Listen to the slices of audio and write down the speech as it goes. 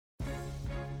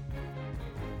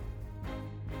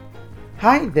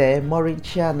Hi there, Maureen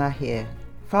Chiana here,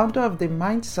 founder of the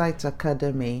Mindsight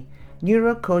Academy,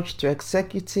 neuro coach to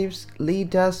executives,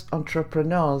 leaders,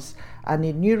 entrepreneurs, and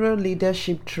a neuro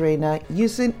leadership trainer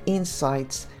using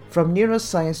insights from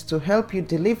neuroscience to help you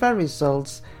deliver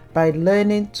results by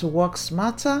learning to work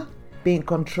smarter, be in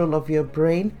control of your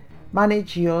brain,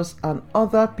 manage yours and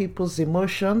other people's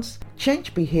emotions,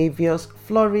 change behaviors,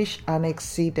 flourish, and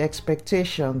exceed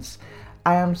expectations.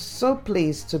 I am so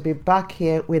pleased to be back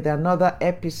here with another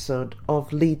episode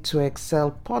of Lead to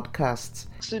Excel podcast.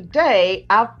 Today,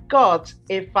 I've got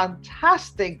a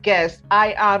fantastic guest.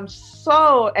 I am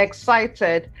so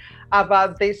excited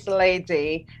about this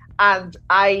lady, and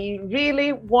I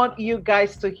really want you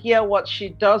guys to hear what she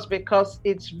does because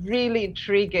it's really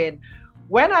intriguing.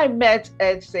 When I met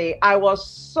Etsy, I was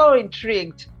so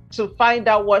intrigued to find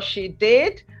out what she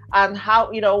did and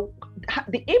how,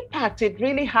 the impact it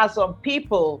really has on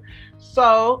people.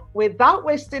 So without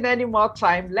wasting any more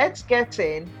time, let's get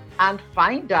in and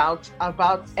find out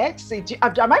about Etsy.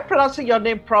 Am I pronouncing your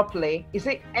name properly? Is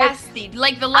it Asti?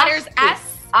 Like the letters S?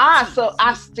 So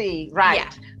Asti, right.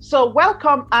 Yeah. So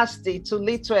welcome, Asti, to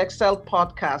Lead to Excel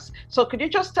podcast. So could you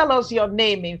just tell us your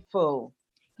name in full?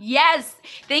 Yes.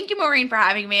 Thank you, Maureen, for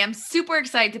having me. I'm super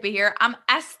excited to be here. I'm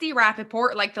Esti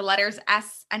Rappaport, like the letters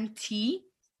S and T.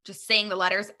 Just saying the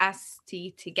letters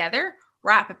S-T together,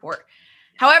 Rappaport.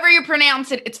 However you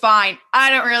pronounce it, it's fine. I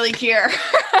don't really care.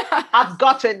 I've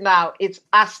got it now. It's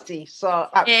Asti. So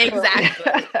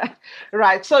exactly.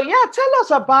 Right. So tell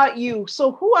us about you.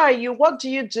 So who are you? What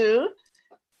do you do?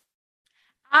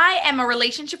 I am a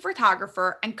relationship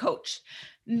photographer and coach,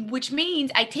 which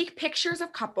means I take pictures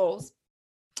of couples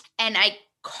and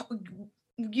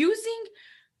using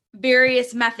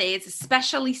various methods,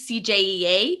 especially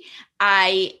CJEA,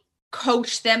 I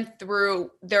coach them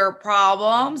through their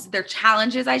problems, their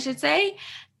challenges, I should say,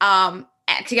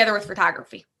 together with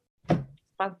photography.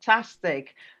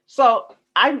 Fantastic. So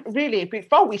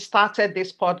before we started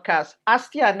this podcast,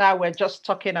 Asti and I were just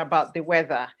talking about the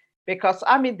weather because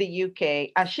I'm in the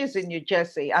UK and she's in New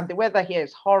Jersey and the weather here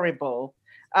is horrible.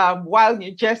 While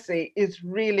New Jersey is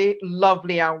really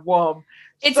lovely and warm.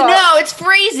 It's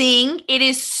freezing. It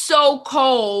is so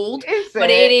cold,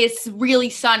 but it is really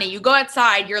sunny. You go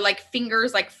outside, your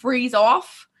fingers freeze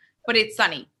off, but it's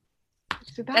sunny.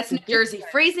 So that's New Jersey.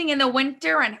 Freezing in the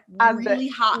winter and really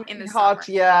hot in the summer.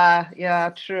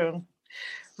 Yeah, true.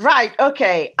 Right.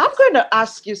 Okay. I'm going to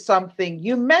ask you something.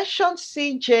 You mentioned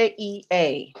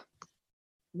CJEA.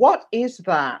 What is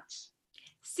that?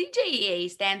 CJEA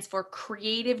stands for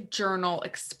Creative Journal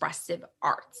Expressive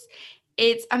Arts.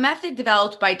 It's a method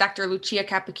developed by Dr. Lucia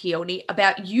Capacchione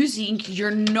about using your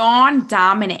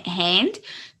non-dominant hand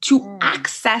to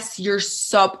access your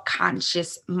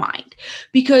subconscious mind.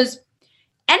 Because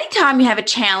anytime you have a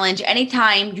challenge,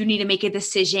 anytime you need to make a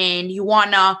decision, you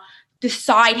want to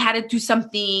decide how to do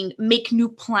something, make new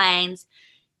plans,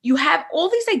 you have all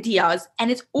these ideas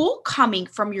and it's all coming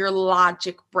from your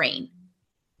logic brain.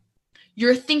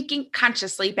 You're thinking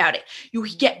consciously about it. You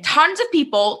get tons of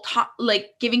people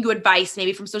giving you advice,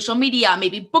 maybe from social media,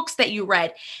 maybe books that you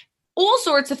read, all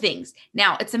sorts of things.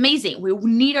 Now, it's amazing. We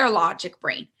need our logic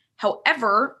brain.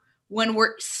 However, when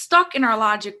we're stuck in our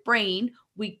logic brain,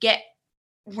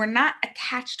 we're not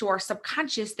attached to our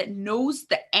subconscious that knows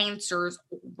the answers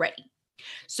already.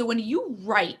 So when you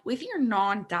write with your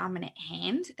non-dominant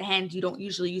hand, the hand you don't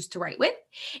usually use to write with,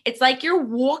 it's like you're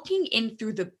walking in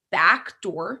through the back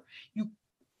door. You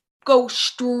go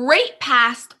straight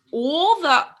past all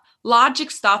the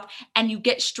logic stuff and you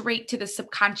get straight to the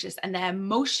subconscious and the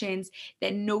emotions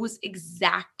that knows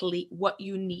exactly what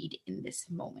you need in this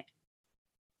moment.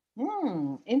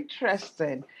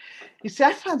 Interesting. You see,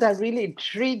 I found that really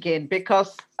intriguing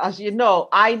because, as you know,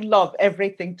 I love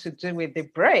everything to do with the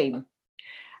brain.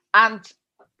 And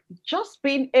just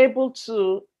being able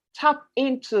to tap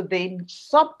into the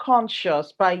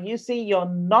subconscious by using your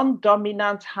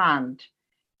non-dominant hand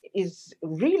is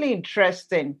really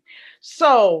interesting.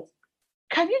 So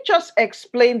can you just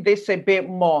explain this a bit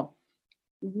more?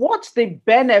 What's the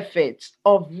benefit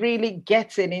of really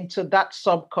getting into that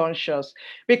subconscious?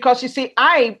 Because you see,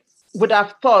 I would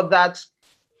have thought that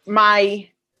my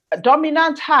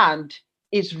dominant hand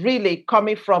is really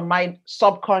coming from my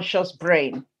subconscious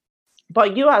brain.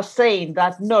 But you are saying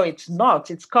that, no, it's not.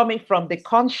 It's coming from the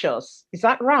conscious. Is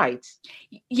that right?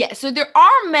 Yeah. So there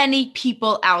are many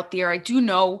people out there, I do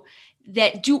know,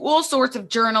 that do all sorts of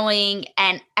journaling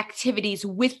and activities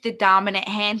with the dominant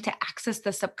hand to access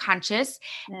the subconscious.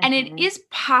 Mm-hmm. And it is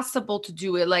possible to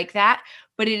do it like that,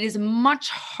 but it is much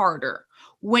harder.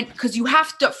 because you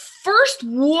have to first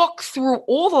walk through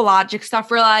all the logic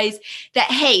stuff, realize that,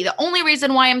 hey, the only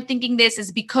reason why I'm thinking this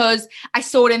is because I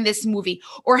saw it in this movie,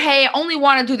 or hey, I only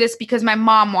want to do this because my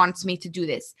mom wants me to do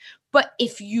this. But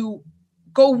if you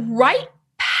go right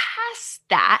past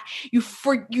that, you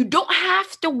don't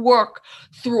have to work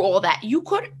through all that. You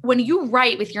could, when you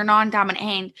write with your non-dominant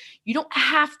hand, you don't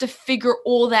have to figure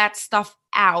all that stuff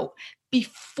out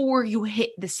before you hit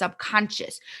the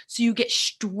subconscious. So you get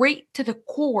straight to the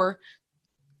core,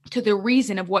 to the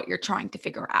reason of what you're trying to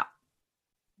figure out.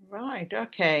 Right.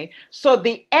 Okay. So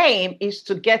the aim is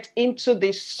to get into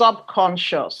the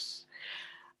subconscious.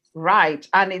 Right.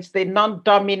 And it's the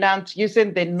non-dominant,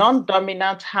 using the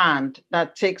non-dominant hand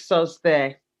that takes us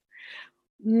there.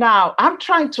 Now, I'm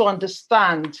trying to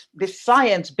understand the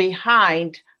science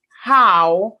behind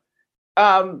how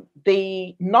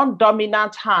the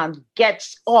non-dominant hand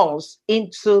gets us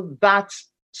into that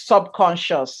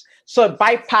subconscious. So it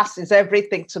bypasses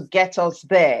everything to get us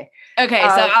there. Okay,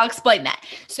 so I'll explain that.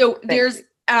 So there's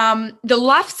the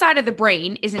left side of the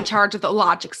brain is in charge of the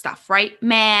logic stuff, right?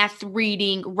 Math,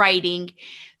 reading, writing.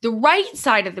 The right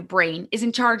side of the brain is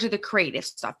in charge of the creative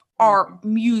stuff, art,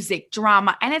 music,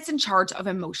 drama, and it's in charge of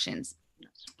emotions.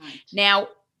 That's right. Now,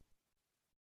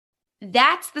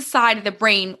 that's the side of the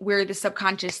brain where the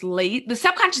subconscious lays. The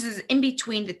subconscious is in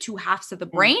between the two halves of the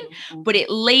brain, but it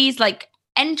lays, like,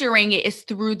 entering it is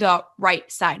through the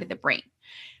right side of the brain.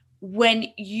 When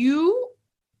you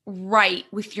write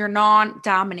with your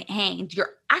non-dominant hand,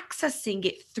 you're accessing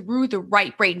it through the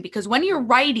right brain, because when you're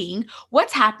writing,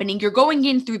 what's happening? You're going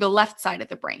in through the left side of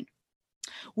the brain.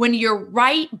 When you're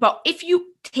but if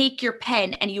you take your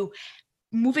pen and you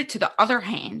move it to the other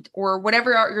hand, or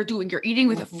whatever you're doing, you're eating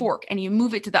with a fork and you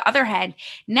move it to the other hand,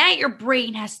 now your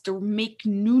brain has to make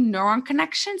new neuron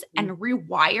connections and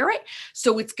rewire it.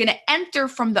 So it's going to enter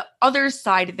from the other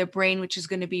side of the brain, which is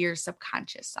going to be your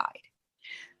subconscious side.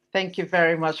 Thank you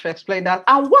very much for explaining that.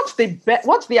 And what's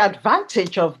the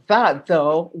advantage of that,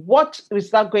 though? What is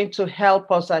that going to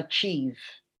help us achieve?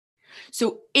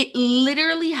 So it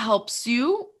literally helps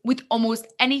you with almost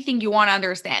anything you want to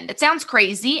understand. It sounds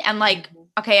crazy and like,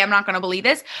 okay, I'm not going to believe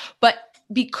this, but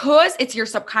because it's your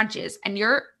subconscious and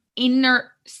your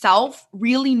inner self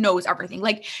really knows everything.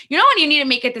 Like, you know, when you need to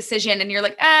make a decision and you're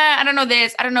like, I don't know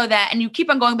this, I don't know that. And you keep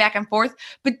on going back and forth.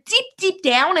 But deep, deep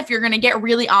down, if you're going to get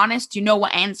really honest, you know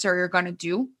what answer you're going to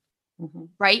do,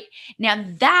 right? Now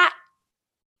that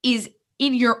is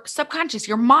in your subconscious,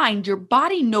 your mind, your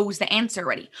body knows the answer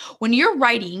already. When you're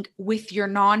writing with your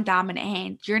non-dominant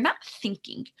hand, you're not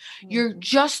thinking, you're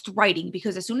just writing,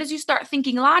 because as soon as you start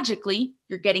thinking logically,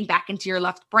 you're getting back into your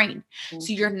left brain.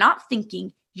 So you're not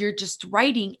thinking, you're just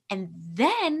writing, and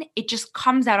then it just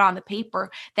comes out on the paper,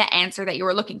 the answer that you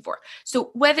were looking for.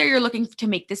 So whether you're looking to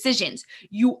make decisions,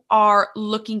 you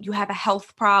have a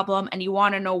health problem and you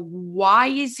want to know, why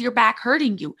is your back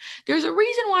hurting you? There's a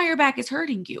reason why your back is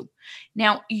hurting you.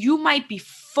 Now, you might be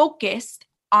focused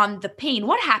on the pain.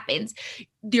 What happens?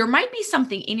 There might be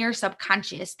something in your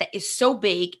subconscious that is so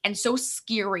big and so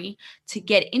scary to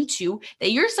get into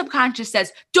that your subconscious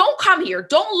says, don't come here.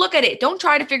 Don't look at it. Don't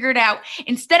try to figure it out.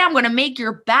 Instead, I'm going to make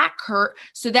your back hurt.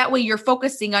 So that way you're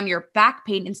focusing on your back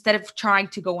pain instead of trying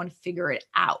to go and figure it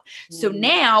out. So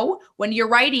now when you're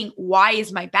writing, why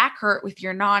is my back hurt, with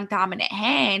your non-dominant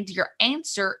hand, your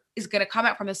answer is going to come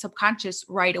out from the subconscious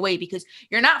right away, because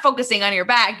you're not focusing on your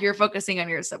back, you're focusing on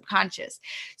your subconscious.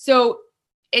 So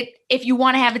if you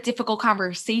want to have a difficult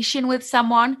conversation with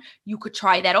someone, you could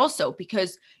try that also,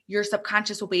 because your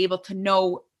subconscious will be able to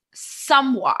know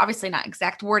somewhat, obviously not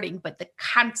exact wording, but the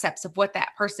concepts of what that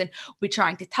person will be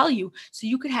trying to tell you. So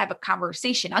you could have a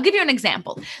conversation. I'll give you an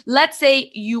example. Let's say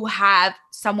you have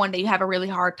someone that you have a really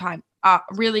hard time, a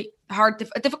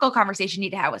difficult conversation you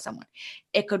need to have with someone.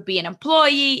 It could be an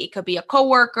employee, it could be a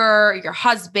coworker, your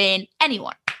husband,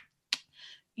 anyone.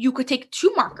 You could take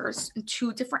two markers in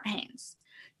two different hands.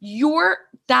 Your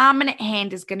dominant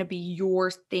hand is going to be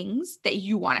your things that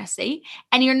you want to say,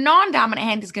 and your non-dominant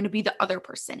hand is going to be the other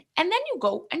person. And then you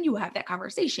go and you have that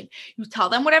conversation. You tell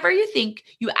them whatever you think,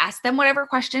 you ask them whatever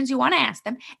questions you want to ask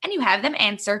them, and you have them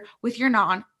answer with your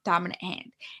non-dominant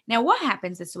hand. Now, what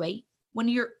happens this way? When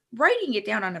you're writing it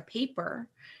down on a paper,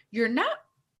 you're not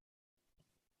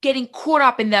getting caught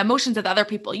up in the emotions of the other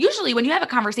people. Usually when you have a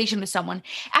conversation with someone,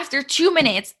 after 2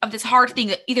 minutes of this hard thing,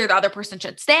 that either the other person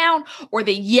shuts down or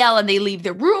they yell and they leave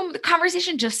the room, the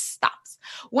conversation just stops.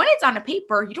 When it's on a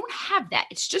paper, you don't have that.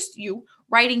 It's just you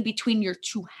writing between your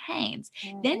two hands.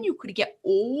 Then you could get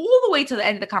all the way to the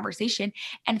end of the conversation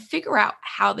and figure out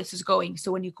how this is going.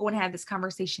 So when you go and have this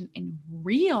conversation in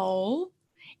real,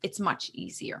 it's much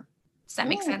easier. Does that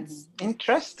make sense?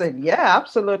 Interesting. Yeah,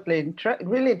 absolutely.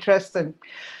 Really interesting.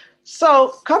 So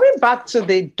coming back to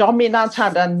the dominant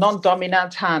hand and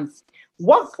non-dominant hand,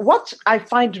 what I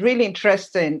find really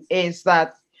interesting is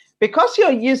that because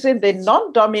you're using the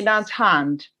non-dominant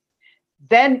hand,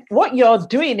 then what you're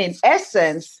doing in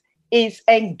essence is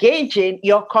engaging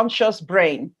your conscious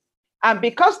brain. And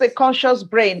because the conscious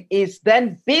brain is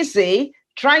then busy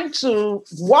trying to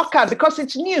work out, because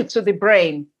it's new to the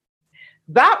brain,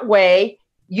 that way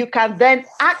you can then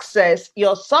access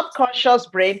your subconscious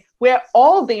brain where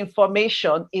all the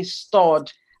information is stored.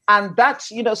 And that's,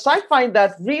 so I find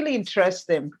that really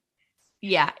interesting.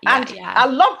 Yeah. I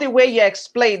love the way you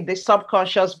explain the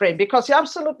subconscious brain, because you're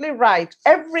absolutely right.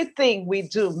 Everything we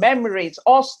do, memories,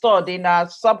 all stored in our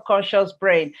subconscious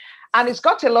brain. And it's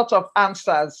got a lot of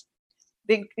answers.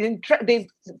 The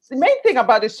main thing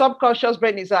about the subconscious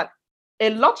brain is that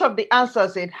a lot of the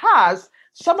answers it has,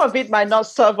 some of it might not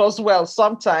serve us well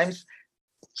sometimes.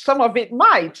 Some of it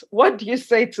might. What do you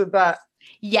say to that?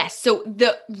 Yes. So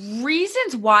the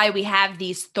reasons why we have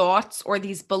these thoughts or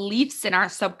these beliefs in our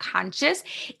subconscious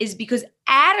is because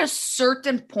at a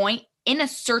certain point, in a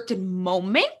certain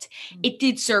moment, it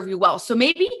did serve you well. So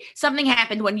maybe something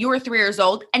happened when you were 3 years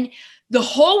old and the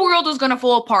whole world was going to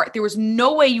fall apart. There was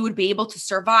no way you would be able to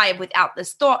survive without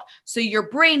this thought. So your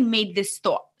brain made this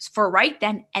thought for right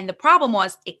then. And the problem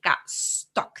was it got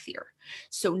stuck there.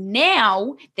 So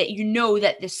now that you know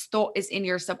that this thought is in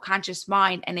your subconscious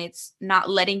mind and it's not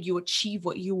letting you achieve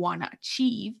what you want to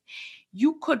achieve,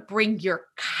 you could bring your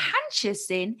conscious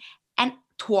in and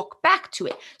talk back to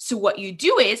it. So what you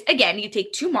do is, again, you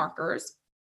take 2 markers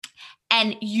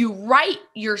and you write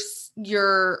your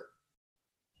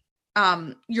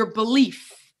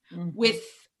belief with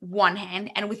one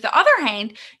hand, and with the other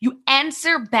hand, you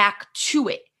answer back to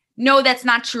it. No, that's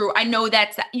not true. I know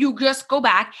that's that. You just go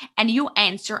back and you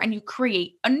answer and you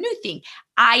create a new thing.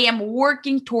 I am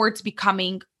working towards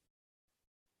becoming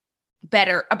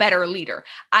a better leader.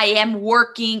 I am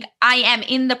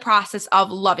in the process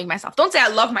of loving myself. Don't say I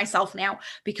love myself now,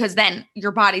 because then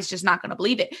your body's just not going to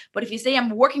believe it. But if you say I'm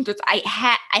working towards, I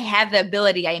have the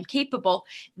ability, I am capable,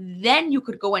 then you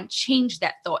could go and change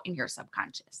that thought in your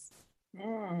subconscious.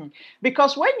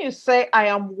 Because when you say I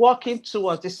am working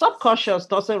towards, the subconscious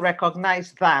doesn't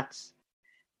recognize that.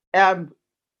 I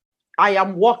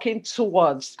am working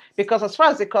towards, because as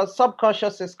far as the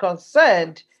subconscious is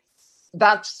concerned,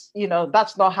 that's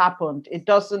not happened. It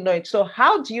doesn't know it. So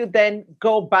how do you then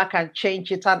go back and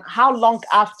change it? And how long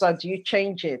after do you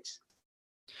change it?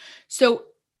 So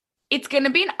it's going to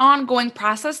be an ongoing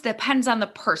process. Depends on the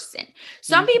person.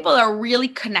 Some people are really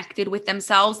connected with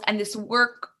themselves and this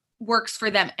works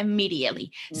for them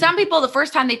immediately. Some people, the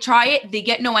first time they try it, they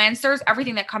get no answers.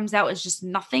 Everything that comes out is just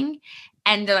nothing.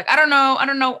 And they're like, I don't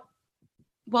know.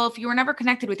 Well, if you were never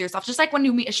connected with yourself, just like when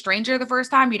you meet a stranger the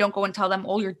first time, you don't go and tell them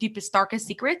all your deepest, darkest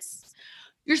secrets.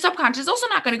 Your subconscious is also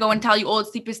not going to go and tell you all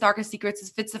its deepest, darkest secrets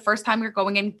if it's the first time you're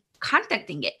going and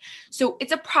contacting it. So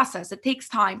it's a process. It takes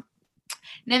time.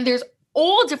 And then there's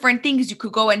all different things you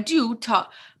could go and do to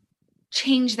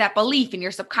change that belief in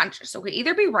your subconscious. So it could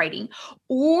either be writing,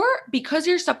 or because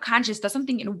your subconscious doesn't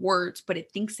think in words, but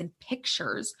it thinks in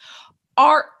pictures.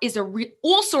 Art is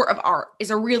all sort of art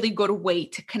is a really good way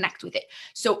to connect with it.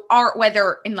 So art,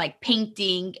 whether in like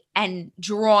painting and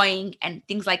drawing and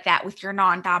things like that with your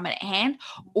non-dominant hand,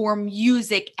 or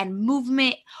music and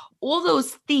movement, all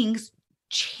those things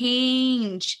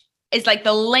change is like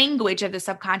the language of the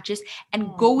subconscious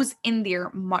and goes in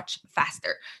there much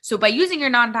faster. So by using your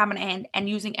non-dominant hand and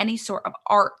using any sort of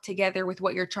art together with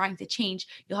what you're trying to change,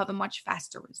 you'll have a much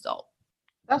faster result.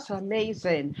 That's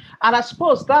amazing. And I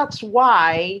suppose that's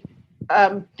why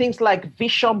things like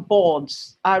vision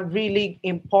boards are really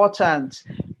important,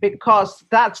 because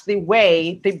that's the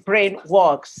way the brain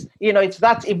works. It's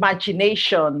that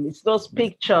imagination, it's those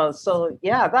pictures. So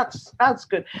yeah, that's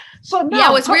good. So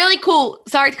now, what's really cool.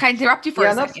 Sorry to kind of interrupt you for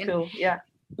a second. That's cool. Yeah.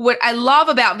 What I love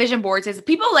about vision boards is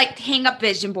people like to hang up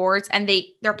vision boards and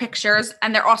they're pictures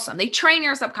and they're awesome. They train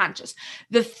your subconscious.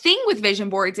 The thing with vision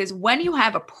boards is when you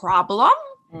have a problem,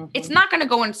 it's not going to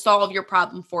go and solve your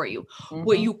problem for you.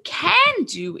 What you can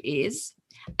do is,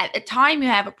 at the time you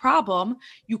have a problem,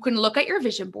 you can look at your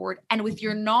vision board, and with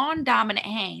your non-dominant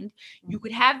hand, you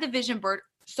could have the vision board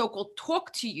so-called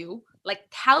talk to you, like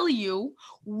tell you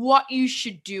what you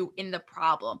should do in the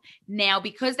problem. Now,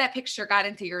 because that picture got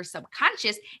into your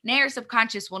subconscious, now your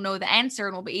subconscious will know the answer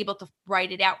and will be able to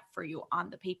write it out for you on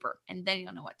the paper, and then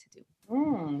you'll know what to do.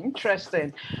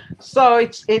 Interesting. So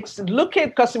it's looking,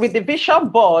 because with the vision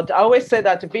board, I always say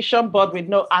that the vision board with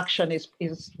no action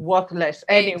is worthless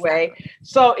anyway. Exactly.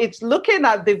 So it's looking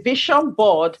at the vision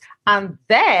board and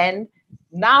then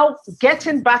now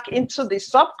getting back into the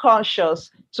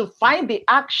subconscious to find the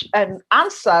action and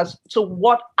answers to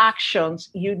what actions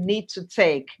you need to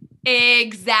take.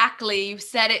 Exactly. You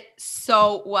said it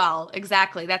so well.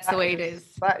 Exactly. That's the way it is.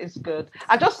 That is good.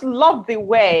 I just love the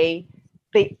way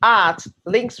the art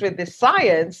links with the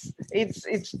science.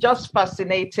 It's just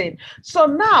fascinating. So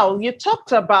now you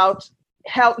talked about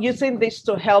help using this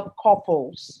to help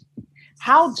couples.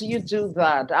 How do you do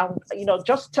that?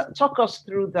 Just talk us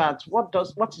through that. What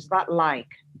is that like?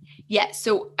 Yeah,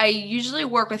 so I usually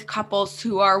work with couples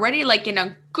who are already like in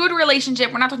a good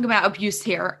relationship. We're not talking about abuse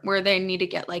here, where they need to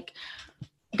get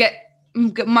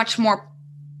much more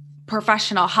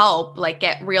professional help, like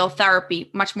get real therapy,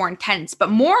 much more intense, but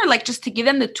more like just to give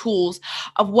them the tools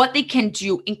of what they can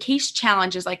do in case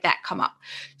challenges like that come up.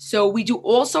 So we do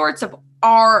all sorts of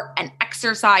art and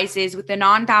exercises with the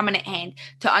non-dominant hand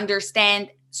to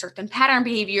understand certain pattern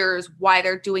behaviors, why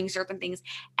they're doing certain things,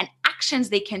 and actions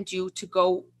they can do to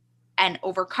go and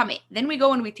overcome it. Then we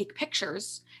go and we take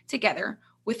pictures together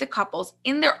with the couples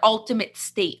in their ultimate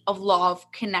state of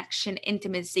love, connection,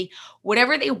 intimacy,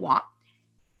 whatever they want.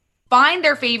 Find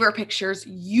their favorite pictures,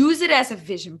 use it as a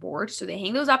vision board. So they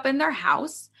hang those up in their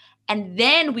house. And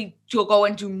then we go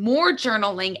and do more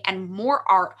journaling and more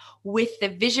art with the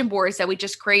vision boards that we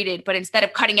just created. But instead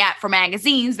of cutting out for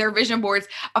magazines, they're vision boards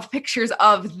of pictures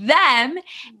of them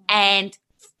and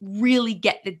really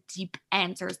get the deep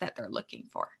answers that they're looking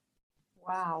for.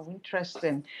 Wow,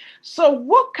 interesting. So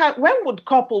when would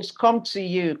couples come to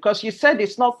you? Because you said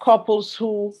it's not couples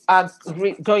who are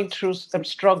going through some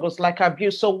struggles like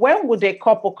abuse. So when would a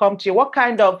couple come to you? What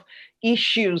kind of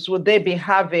issues would they be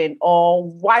having, or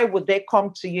why would they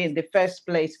come to you in the first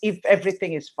place if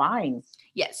everything is fine?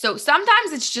 Yeah. So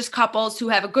sometimes it's just couples who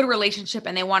have a good relationship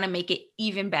and they want to make it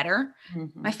even better.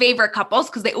 Mm-hmm. My favorite couples,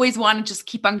 because they always want to just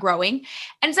keep on growing.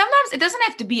 And sometimes it doesn't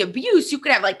have to be abuse. You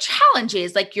could have like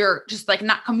challenges, like you're just like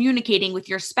not communicating with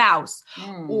your spouse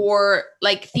or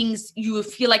like things you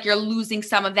feel like you're losing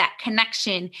some of that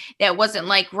connection that wasn't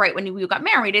like right when you got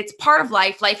married. It's part of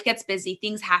life. Life gets busy.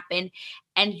 Things happen.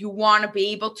 And you want to be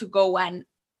able to go and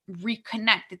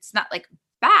reconnect. It's not like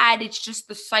bad. It's just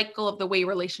the cycle of the way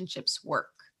relationships work.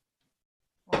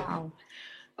 Wow.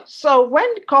 So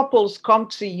when couples come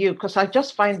to you, because I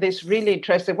just find this really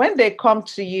interesting, when they come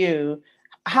to you,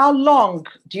 how long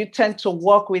do you tend to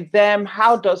work with them?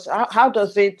 What does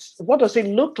it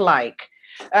look like?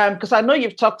 Because I know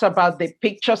you've talked about the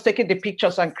pictures, taking the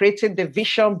pictures and creating the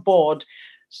vision board.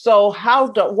 So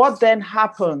what then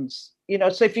happens?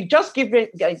 So if you just give me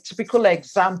a typical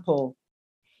example.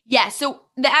 Yeah. So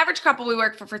the average couple we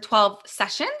work for 12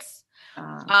 sessions,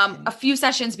 a few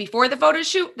sessions before the photo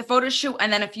shoot,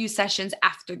 and then a few sessions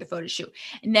after the photo shoot.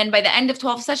 And then by the end of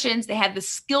 12 sessions, they have the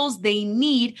skills they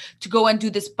need to go and do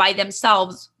this by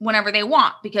themselves whenever they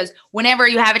want. Because whenever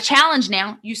you have a challenge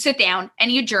now, you sit down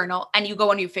and you journal and you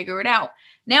go and you figure it out.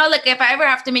 Now, like if I ever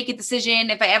have to make a decision,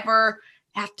 if I ever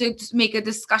have to make a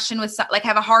discussion with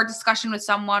have a hard discussion with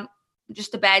someone,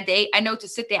 just a bad day, I know to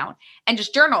sit down and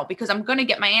just journal because I'm going to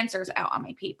get my answers out on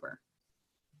my paper.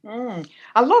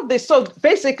 I love this. So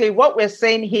basically what we're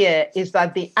saying here is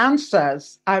that the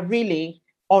answers are really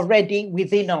already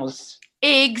within us.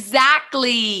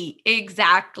 Exactly.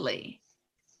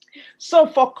 So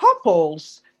for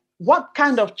couples, what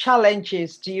kind of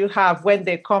challenges do you have when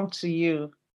they come to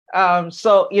you?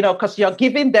 Because you're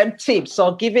giving them tips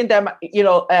or giving them,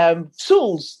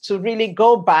 tools to really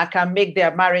go back and make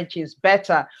their marriages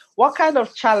better. What kind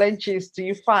of challenges do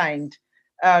you find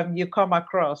you come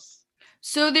across?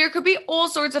 So there could be all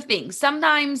sorts of things.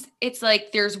 Sometimes it's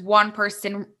like there's one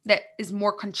person that is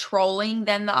more controlling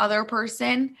than the other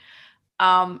person.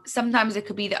 Sometimes it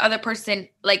could be the other person.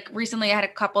 Like recently I had a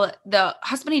couple, the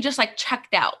husband, he just like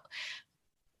checked out.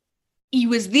 He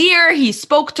was there, he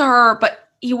spoke to her, but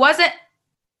he wasn't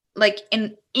like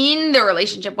in the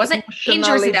relationship, wasn't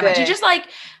interested that much. He just like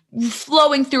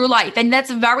flowing through life. And that's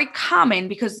very common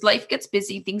because life gets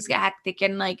busy, things get hectic,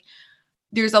 and like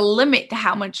there's a limit to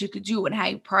how much you could do and how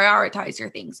you prioritize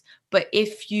your things. But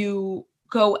if you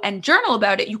go and journal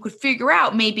about it, you could figure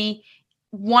out maybe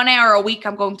 1 hour a week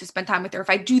I'm going to spend time with her. If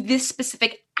I do this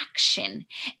specific action,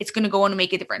 it's going to go on to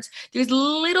make a difference. There's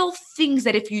little things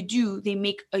that if you do, they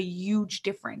make a huge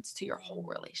difference to your whole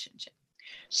relationship.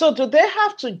 So do they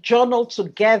have to journal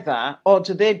together or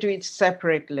do they do it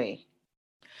separately?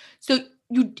 So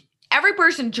every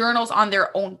person journals on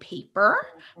their own paper,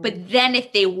 but then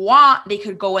if they want, they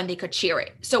could go and they could share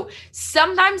it. So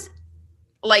sometimes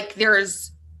like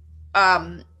there's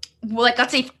like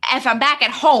let's say if I'm back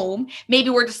at home, maybe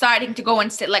we're deciding to go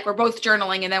and sit, like we're both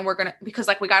journaling, and then we're gonna, because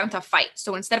like we got into a fight,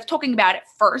 so instead of talking about it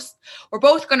first, we're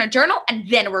both gonna journal and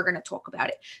then we're gonna talk about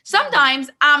it.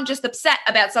 Sometimes I'm just upset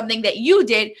about something that you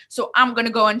did, so I'm gonna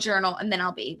go and journal, and then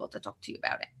I'll be able to talk to you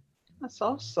about it. That's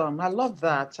awesome. I love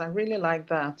that. I really like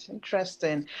that.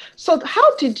 Interesting. So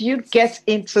how did you get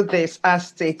into this,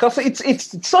 Asti? Because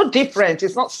it's so different.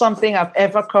 It's not something I've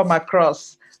ever come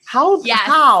across. How? Yes.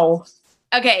 How?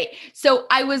 Okay, so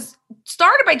I was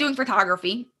started by doing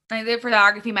photography. I did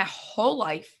photography my whole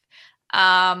life.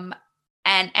 And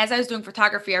as I was doing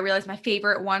photography, I realized my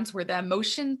favorite ones were the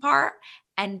emotion part,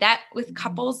 and that with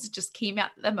couples just came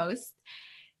out the most.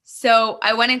 So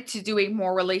I went into doing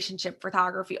more relationship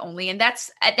photography only. And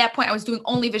that's at that point I was doing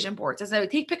only vision boards. As I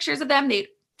would take pictures of them, they'd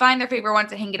find their favorite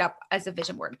ones and hang it up as a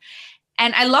vision board.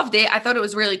 And I loved it. I thought it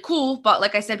was really cool. But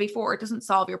like I said before, it doesn't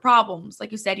solve your problems.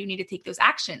 Like you said, you need to take those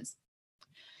actions.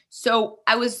 So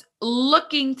I was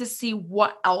looking to see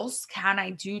what else can I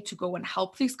do to go and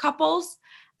help these couples.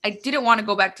 I didn't want to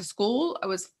go back to school. I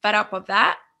was fed up of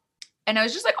that. And I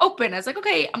was just like open. I was like,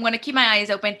 okay, I'm going to keep my eyes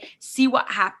open, see what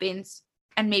happens,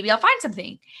 and maybe I'll find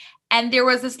something. And there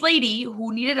was this lady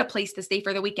who needed a place to stay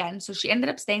for the weekend. So she ended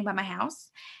up staying by my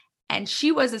house. And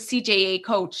she was a CJA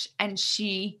coach. And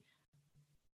she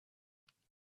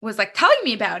was like telling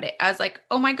me about it. I was like,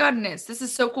 oh my goodness, this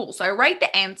is so cool. So I write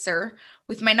the answer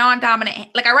with my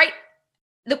non-dominant, like I write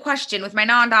the question with my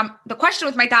the question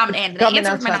with my dominant hand, and the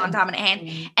answer with my non-dominant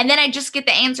hand. And then I just get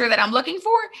the answer that I'm looking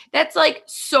for. That's like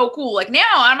so cool. Like now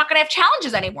I'm not going to have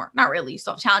challenges anymore. Not really, you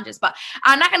still have challenges, but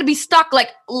I'm not going to be stuck, like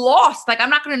lost. Like I'm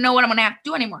not going to know what I'm going to have to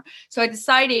do anymore. So I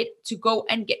decided to go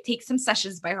and take some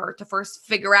sessions by her to first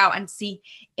figure out and see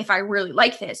if I really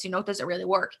like this, does it really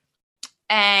work?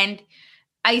 And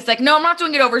I was like, no, I'm not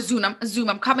doing it over Zoom.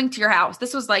 I'm coming to your house.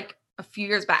 This was like a few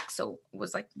years back. So it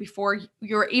was like before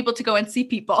you were able to go and see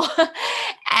people.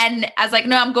 And I was like,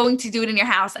 no, I'm going to do it in your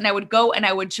house. And I would go and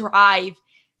I would drive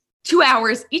 2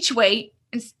 hours each way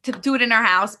to do it in our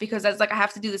house, because I was like, I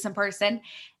have to do this in person.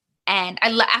 And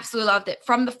I absolutely loved it.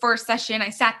 From the first session,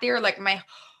 I sat there like I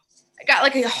got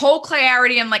like a whole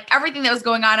clarity and like everything that was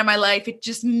going on in my life. It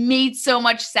just made so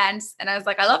much sense. And I was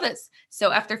like, I love this.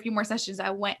 So after a few more sessions, I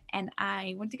went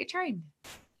to get trained.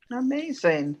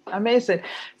 Amazing.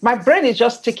 My brain is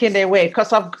just ticking away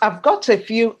because I've got a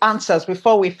few answers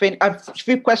before we a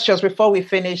few questions before we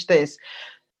finish this.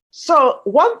 So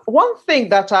one thing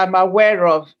that I'm aware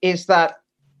of is that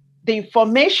the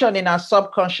information in our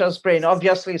subconscious brain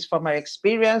obviously is from our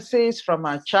experiences, from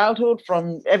our childhood,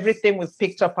 from everything we've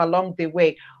picked up along the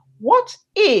way. What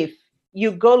if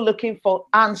you go looking for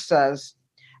answers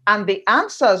and the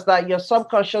answers that your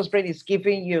subconscious brain is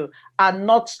giving you are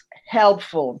not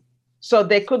helpful? So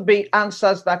there could be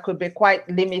answers that could be quite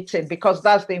limited because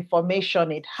that's the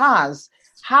information it has.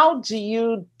 How do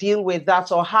you deal with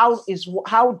that, or how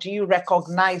do you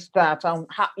recognize that, and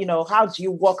how do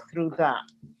you walk through that?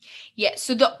 Yeah,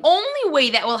 so the only way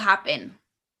that will happen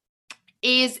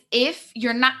is if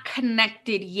you're not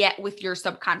connected yet with your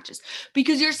subconscious,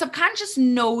 because your subconscious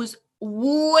knows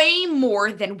way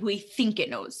more than we think it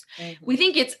knows. Mm-hmm. We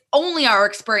think it's only our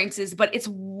experiences, but it's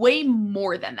way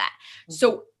more than that. Mm-hmm.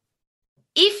 So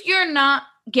if you're not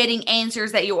getting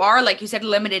answers that you are, like you said,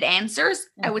 limited answers,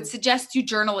 mm-hmm. I would suggest you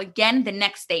journal again the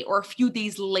next day or a few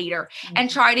days later, mm-hmm. and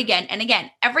try it again. And again,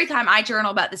 every time I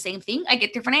journal about the same thing, I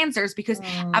get different answers because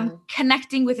I'm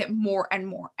connecting with it more and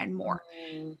more and more.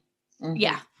 Mm-hmm.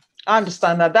 Yeah. I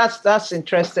understand that. That's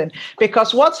interesting,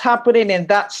 because what's happening in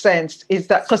that sense is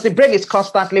that because the brain is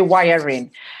constantly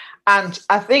wiring. And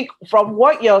I think from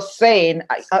what you're saying,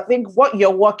 I think what you're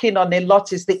working on a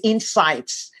lot is the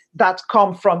insights that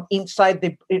come from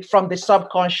inside from the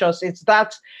subconscious. It's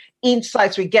that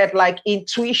insights we get, like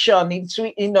intuition,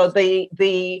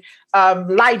 the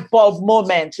light bulb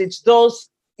moments. It's those,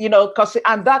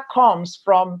 and that comes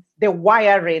from the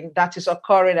wiring that is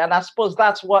occurring. And I suppose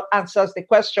that's what answers the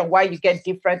question why you get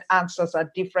different answers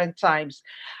at different times.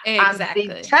 Exactly.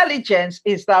 And the intelligence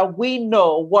is that we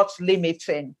know what's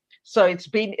limiting. So it's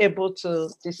being able to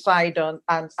decide on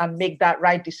and make that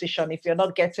right decision. If you're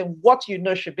not getting what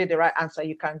should be the right answer,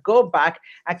 you can go back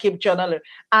and keep journaling.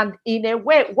 And in a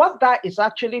way, what that is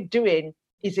actually doing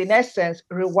is, in essence,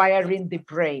 rewiring the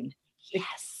brain.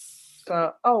 Yes.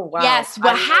 So, oh wow. Yes,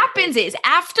 what happens is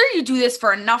after you do this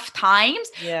for enough times,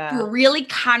 for really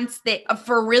constant,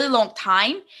 for a really long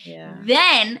time,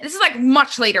 then this is like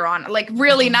much later on, like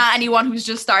really not anyone who's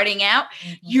just starting out,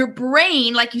 your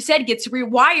brain, like you said, gets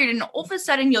rewired, and all of a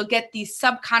sudden you'll get these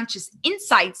subconscious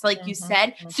insights, like you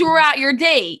said, throughout your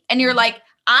day. And you're like,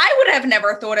 I would have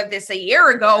never thought of this a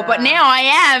year ago, but now I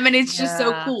am. And it's just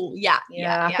so cool. Yeah.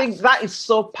 I think that is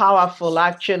so powerful,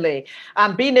 actually.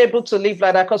 And being able to live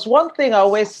like that. Because one thing I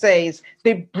always say is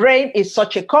the brain is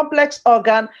such a complex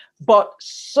organ, but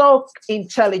so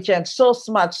intelligent, so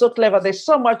smart, so clever. There's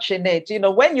so much in it. You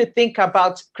know, when you think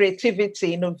about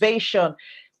creativity, innovation,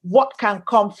 what can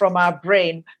come from our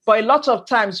brain, but a lot of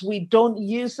times we don't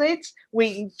use it.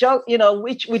 We just,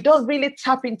 we don't really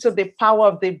tap into the power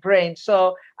of the brain.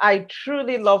 So I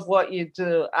truly love what you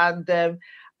do, and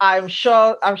I'm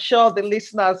sure the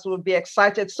listeners will be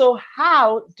excited. So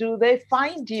how do they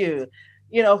find you?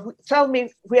 Tell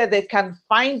me where they can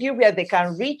find you, where they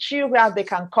can reach you, where they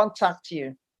can contact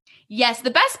you. Yes, the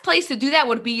best place to do that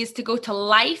is to go to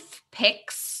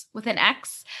LifePix with an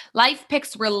X,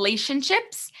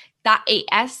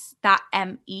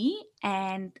 LifePixRelationships.as.me,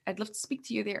 and I'd love to speak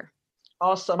to you there.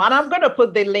 Awesome. And I'm going to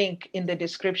put the link in the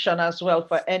description as well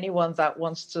for anyone that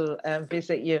wants to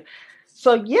visit you.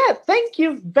 So thank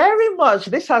you very much.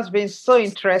 This has been so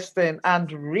interesting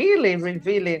and really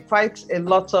revealing quite a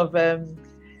lot of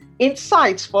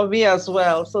insights for me as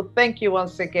well. So thank you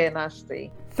once again,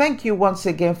 Asti. Thank you once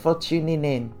again for tuning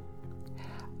in.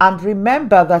 And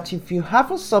remember that if you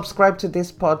haven't subscribed to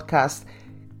this podcast,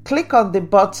 click on the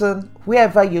button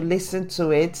wherever you listen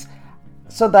to it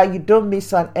so that you don't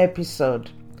miss an episode.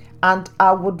 And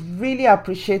I would really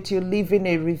appreciate you leaving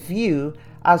a review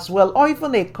as well, or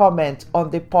even a comment on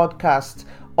the podcast,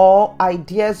 or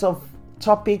ideas of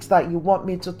topics that you want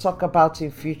me to talk about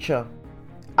in future.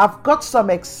 I've got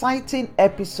some exciting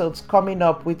episodes coming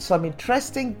up with some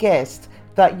interesting guests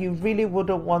that you really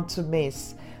wouldn't want to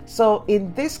miss. So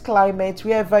in this climate,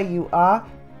 wherever you are,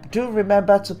 do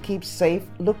remember to keep safe,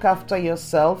 look after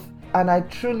yourself, and I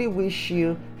truly wish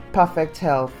you perfect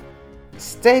health.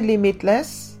 Stay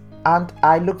limitless, and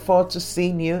I look forward to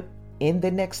seeing you in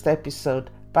the next episode.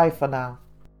 Bye for now.